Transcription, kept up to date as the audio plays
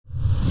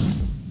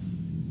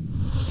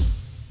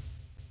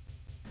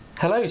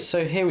Hello,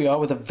 so here we are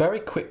with a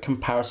very quick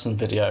comparison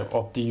video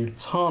of the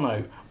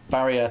Utano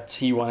Barrier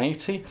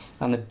T180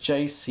 and the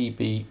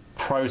JCB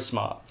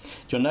Pro-Smart.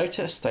 You'll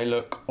notice they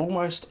look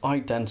almost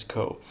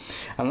identical,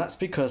 and that's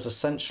because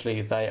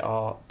essentially they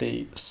are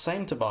the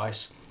same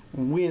device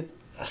with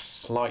a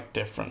slight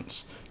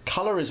difference.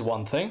 Color is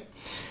one thing.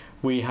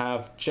 We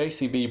have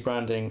JCB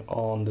branding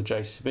on the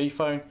JCB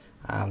phone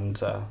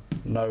and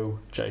no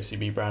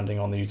JCB branding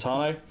on the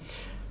Utano.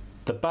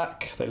 The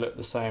back, they look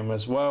the same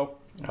as well.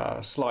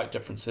 Slight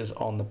differences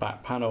on the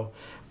back panel.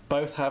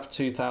 Both have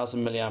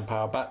 2000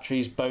 mAh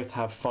batteries, both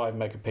have 5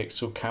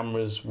 megapixel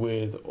cameras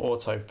with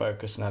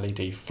autofocus and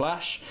LED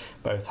flash,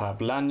 both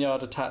have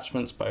lanyard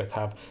attachments, both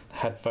have the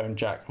headphone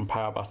jack and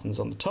power buttons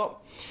on the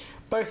top,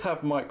 both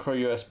have micro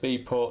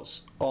USB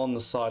ports on the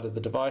side of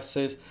the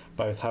devices,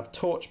 both have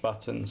torch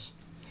buttons,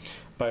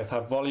 both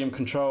have volume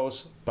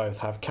controls, both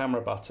have camera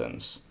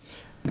buttons,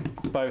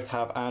 both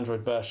have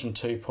Android version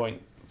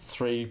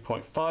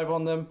 2.3.5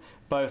 on them.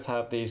 Both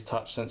have these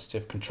touch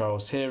sensitive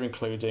controls here,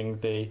 including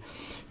the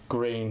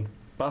green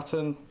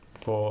button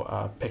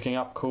for picking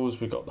up calls.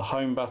 We've got the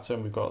home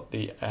button, we've got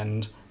the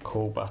end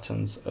call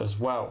buttons as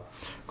well.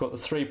 We've got the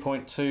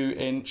 3.2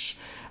 inch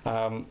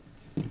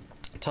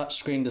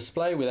touchscreen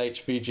display with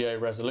HVGA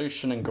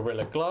resolution and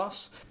Gorilla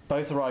Glass.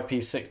 Both are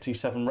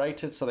IP67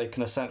 rated, so they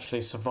can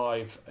essentially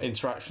survive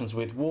interactions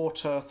with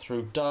water,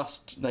 through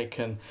dust. They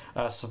can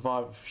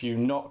survive a few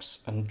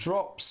knocks and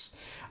drops.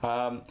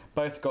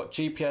 Both got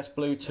GPS,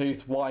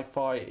 Bluetooth,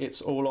 Wi-Fi,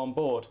 it's all on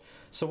board.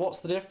 So what's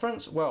the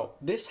difference? Well,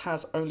 this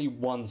has only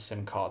one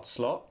SIM card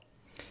slot.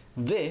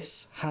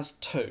 This has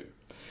two.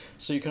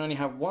 So you can only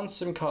have one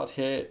SIM card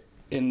here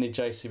in the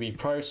JCB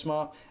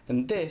Pro-Smart,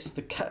 and this,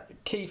 the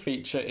key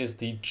feature is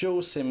the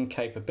dual SIM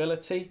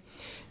capability.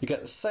 You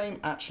get the same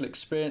actual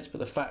experience,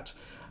 but the fact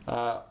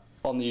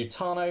on the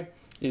Utano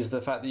is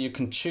the fact that you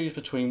can choose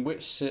between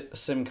which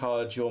SIM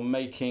card you're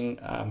making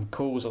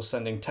calls or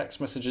sending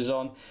text messages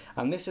on,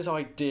 and this is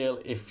ideal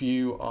if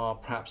you are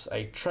perhaps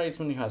a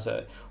tradesman who has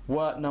a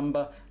work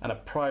number and a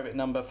private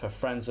number for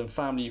friends and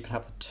family. You can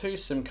have the two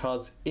SIM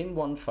cards in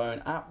one phone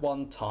at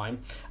one time,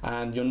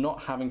 and you're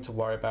not having to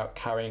worry about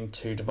carrying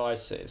two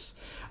devices.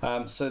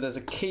 So there's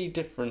a key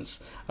difference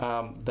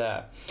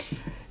there.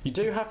 You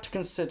do have to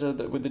consider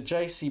that with the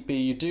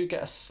JCB you do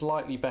get a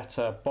slightly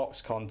better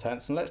box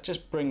contents, and let's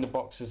just bring the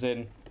boxes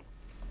in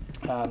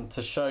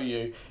to show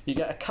you. You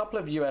get a couple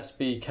of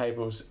USB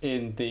cables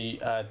in the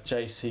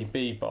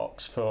JCB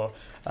box for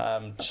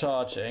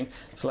charging,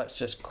 so let's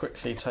just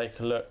quickly take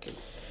a look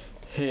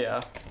here.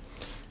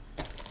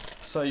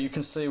 So you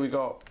can see we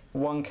got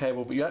one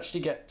cable, but you actually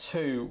get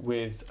two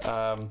with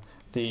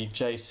the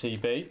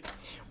JCB,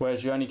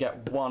 whereas you only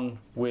get one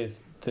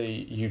with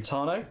the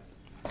Utano.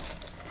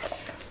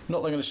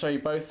 Not going to show you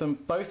both of them.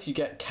 Both you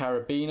get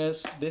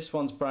carabiners. This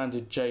one's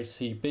branded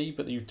JCB,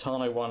 but the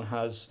Utano one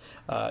has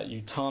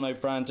Utano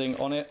branding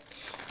on it.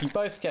 You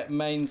both get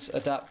mains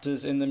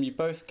adapters in them. You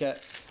both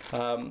get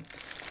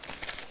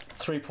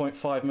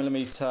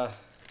 3.5mm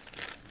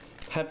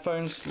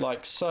headphones,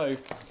 like so.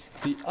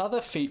 The other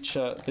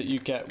feature that you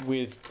get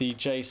with the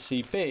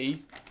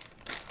JCB,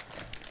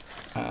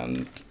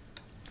 and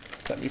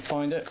let me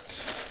find it,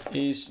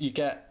 is you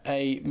get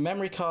a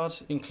memory card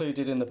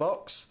included in the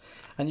box,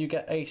 and you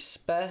get a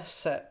spare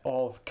set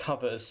of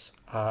covers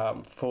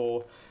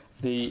for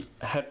the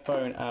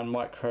headphone and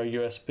micro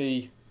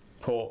USB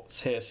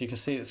ports here. So you can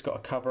see it's got a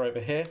cover over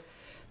here.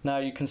 Now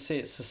you can see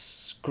it's a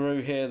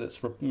screw here,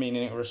 that's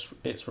meaning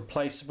it's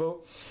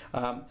replaceable.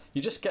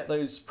 You just get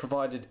those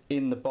provided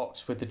in the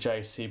box with the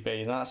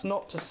JCB. Now that's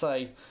not to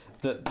say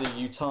that the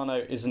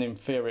Utano is an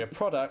inferior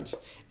product,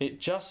 it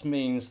just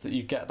means that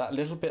you get that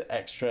little bit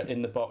extra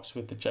in the box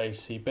with the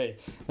JCB.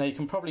 Now you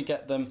can probably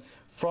get them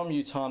from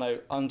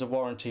Utano under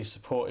warranty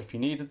support if you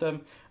needed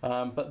them,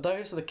 but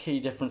those are the key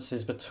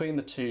differences between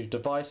the two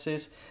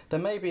devices.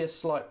 There may be a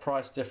slight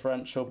price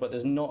differential, but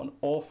there's not an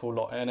awful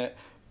lot in it.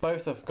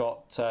 Both have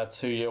got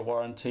 2-year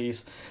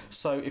warranties,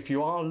 so if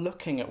you are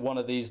looking at one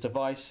of these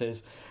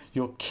devices,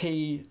 your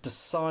key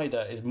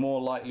decider is more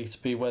likely to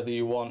be whether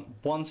you want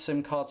one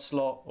SIM card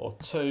slot or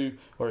two,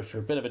 or if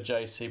you're a bit of a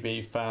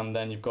JCB fan,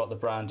 then you've got the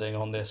branding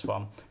on this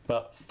one.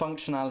 But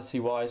functionality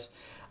wise,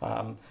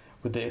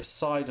 with the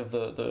side of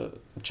the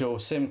dual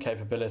SIM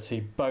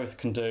capability, both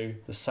can do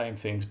the same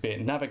things, be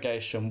it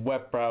navigation,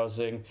 web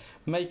browsing,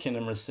 making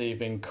and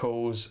receiving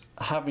calls,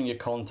 having your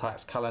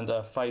contacts,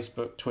 calendar,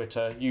 Facebook,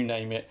 Twitter, you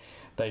name it,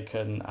 they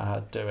can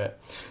do it.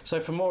 So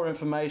for more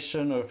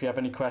information, or if you have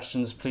any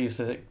questions, please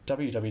visit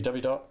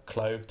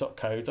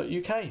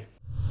www.clove.co.uk.